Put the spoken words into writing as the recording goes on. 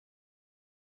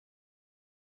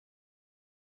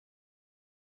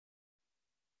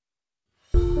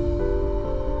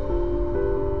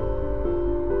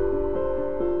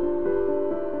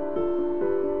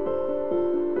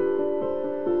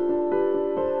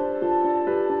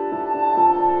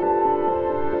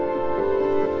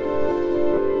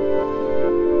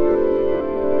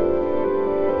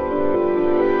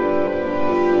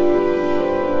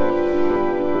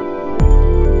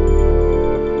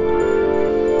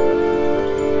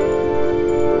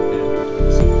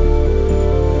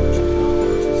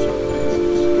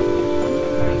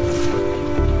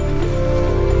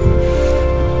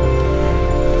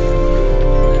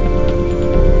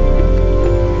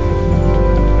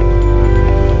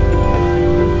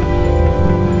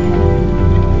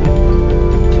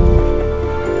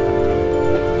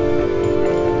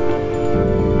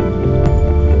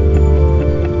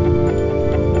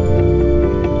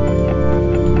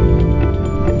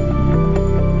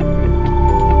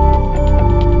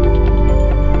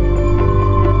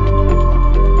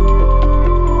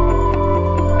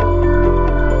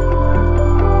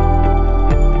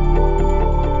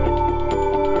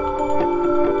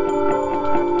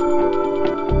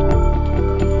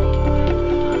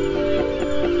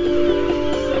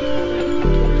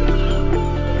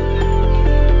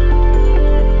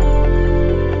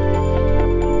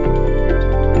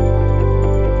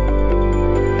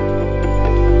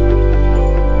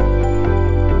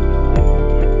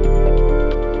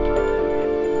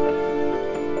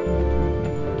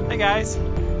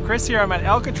Chris here. I'm at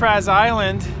Alcatraz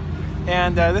Island,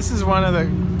 and this is one of the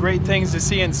great things to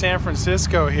see in San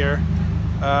Francisco here.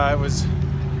 It was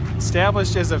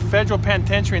established as a federal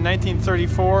penitentiary in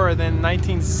 1934, and then in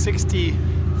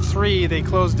 1963 they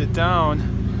closed it down.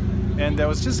 And that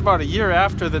was just about a year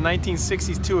after the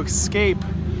 1962 escape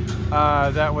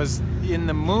that was in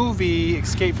the movie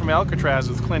Escape from Alcatraz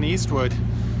with Clint Eastwood.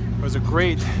 It was a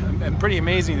great and pretty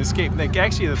amazing escape.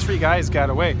 Actually, the three guys got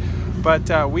away.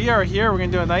 But we are here. We're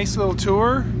going to do a nice little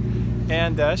tour,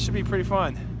 and it should be pretty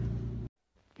fun.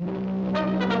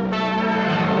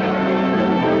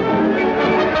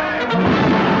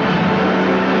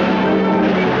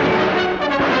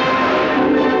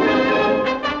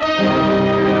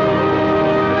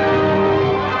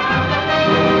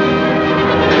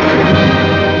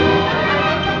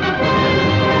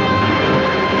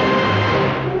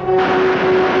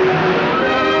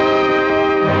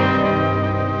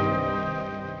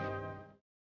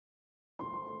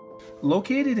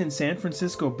 Located in San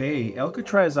Francisco Bay,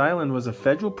 Alcatraz Island was a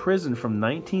federal prison from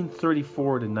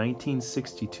 1934 to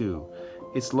 1962.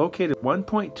 It's located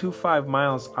 1.25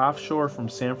 miles offshore from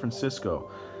San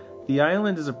Francisco. The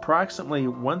island is approximately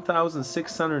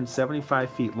 1,675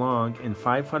 feet long and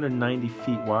 590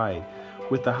 feet wide,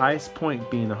 with the highest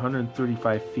point being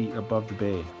 135 feet above the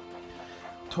bay,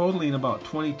 totaling about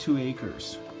 22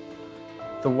 acres.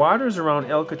 The waters around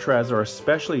Alcatraz are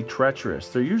especially treacherous.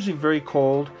 They're usually very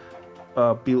cold,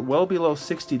 well below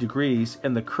 60 degrees,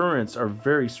 and the currents are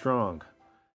very strong.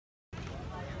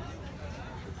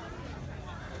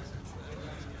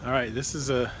 All right, this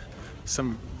is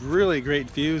some really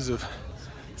great views of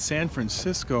San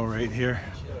Francisco right here.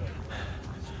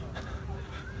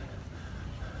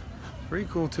 Pretty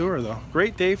cool tour though.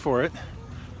 Great day for it.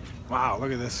 Wow,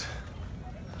 look at this.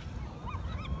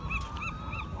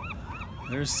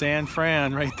 There's San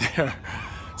Fran right there.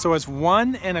 So it's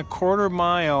 1.25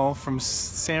 miles from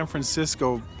San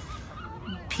Francisco,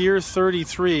 Pier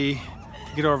 33, to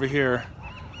get over here.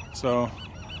 So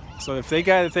if they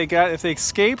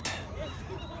escaped,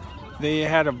 they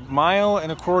had 1.25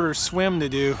 miles swim to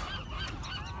do,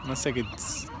 unless they could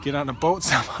get on a boat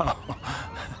somehow.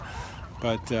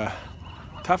 But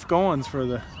tough goings for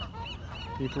the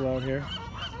people out here.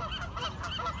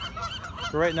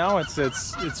 So right now it's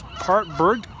part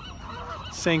bird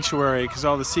sanctuary because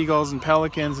all the seagulls and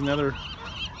pelicans and other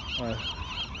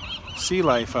sea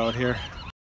life out here.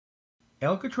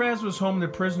 Alcatraz was home to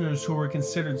prisoners who were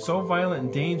considered so violent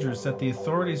and dangerous that the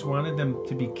authorities wanted them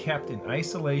to be kept in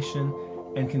isolation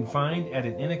and confined at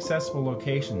an inaccessible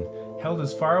location, held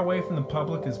as far away from the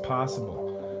public as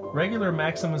possible. Regular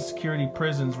maximum security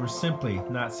prisons were simply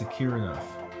not secure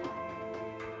enough.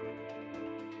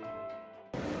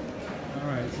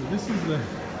 Alright, so this is the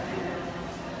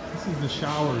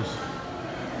showers.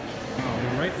 Oh,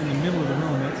 they're right in the middle of the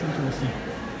room. That's interesting.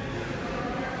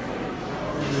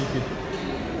 Where you could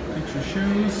get your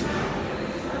shoes,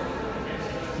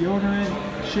 deodorant,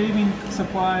 shaving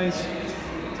supplies,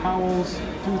 towels,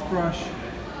 toothbrush.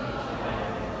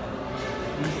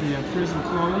 There's the prison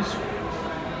clothes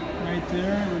right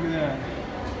there. Look at that.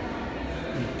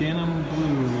 The denim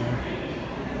blue there,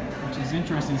 which is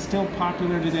interesting. Still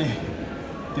popular today.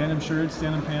 Denim shirts,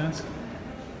 denim pants.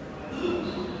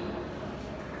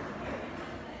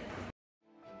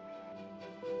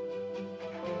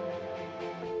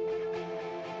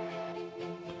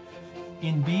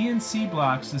 In B and C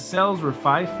blocks, the cells were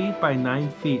 5 feet by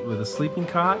 9 feet with a sleeping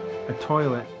cot, a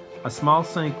toilet, a small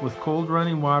sink with cold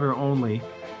running water only.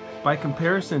 By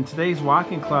comparison, today's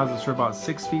walk-in closets are about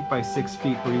 6 feet by 6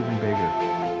 feet or even bigger.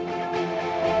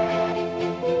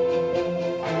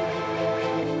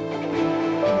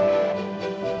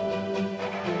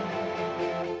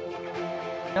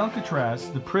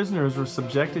 Alcatraz, the prisoners were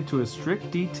subjected to a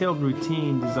strict, detailed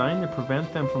routine designed to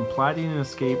prevent them from plotting an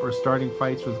escape or starting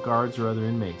fights with guards or other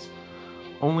inmates.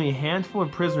 Only a handful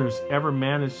of prisoners ever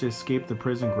managed to escape the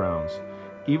prison grounds.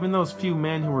 Even those few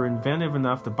men who were inventive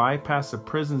enough to bypass the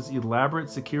prison's elaborate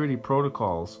security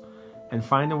protocols and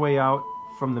find a way out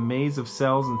from the maze of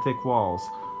cells and thick walls,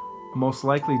 most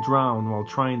likely drowned while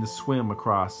trying to swim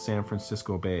across San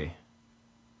Francisco Bay.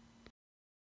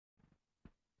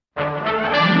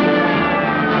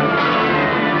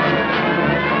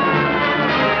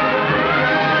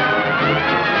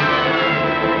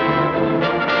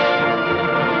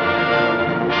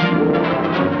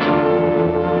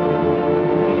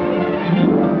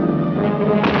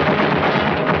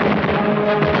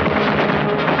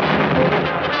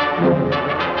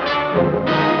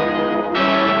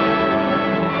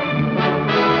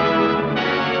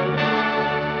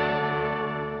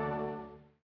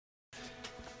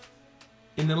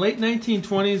 In the late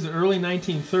 1920s and early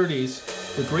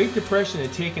 1930s, the Great Depression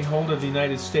had taken hold of the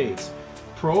United States.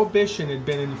 Prohibition had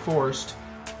been enforced,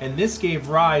 and this gave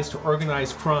rise to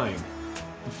organized crime.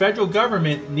 The federal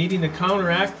government, needing to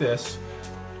counteract this,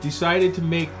 decided to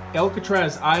make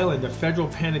Alcatraz Island a federal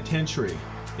penitentiary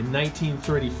in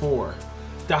 1934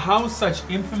 to house such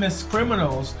infamous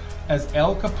criminals as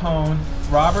Al Capone,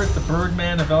 Robert the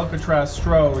Birdman of Alcatraz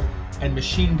Strode, and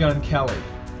Machine Gun Kelly.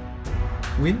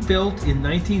 When built in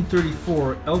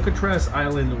 1934, Alcatraz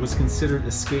Island was considered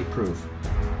escape-proof.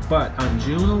 But on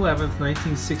June 11,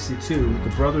 1962, the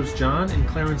brothers John and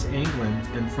Clarence Anglin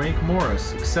and Frank Morris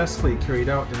successfully carried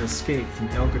out an escape from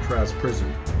Alcatraz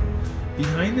prison.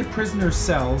 Behind the prisoners'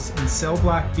 cells in cell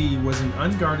block B was an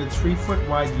unguarded 3-foot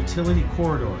wide utility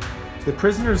corridor. The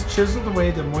prisoners chiseled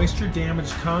away the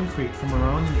moisture-damaged concrete from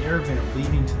around an air vent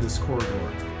leading to this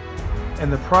corridor.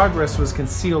 And the progress was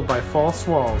concealed by false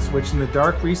walls, which in the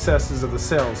dark recesses of the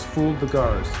cells fooled the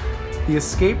guards. The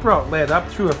escape route led up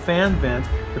through a fan vent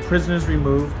the prisoners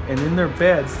removed, and in their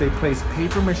beds they placed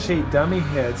papier-mâché dummy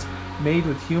heads made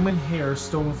with human hair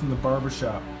stolen from the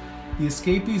barbershop. The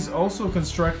escapees also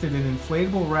constructed an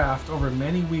inflatable raft over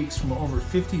many weeks from over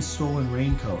 50 stolen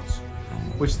raincoats,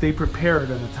 which they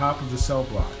prepared on the top of the cell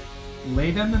block.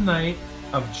 Late on the night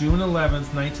of June 11,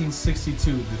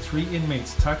 1962, the 3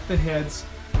 inmates tucked the heads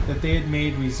that they had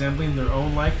made resembling their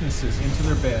own likenesses into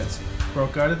their beds,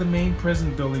 broke out of the main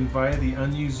prison building via the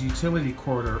unused utility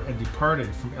corridor, and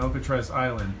departed from Alcatraz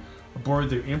Island aboard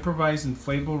their improvised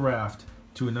inflatable raft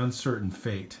to an uncertain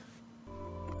fate.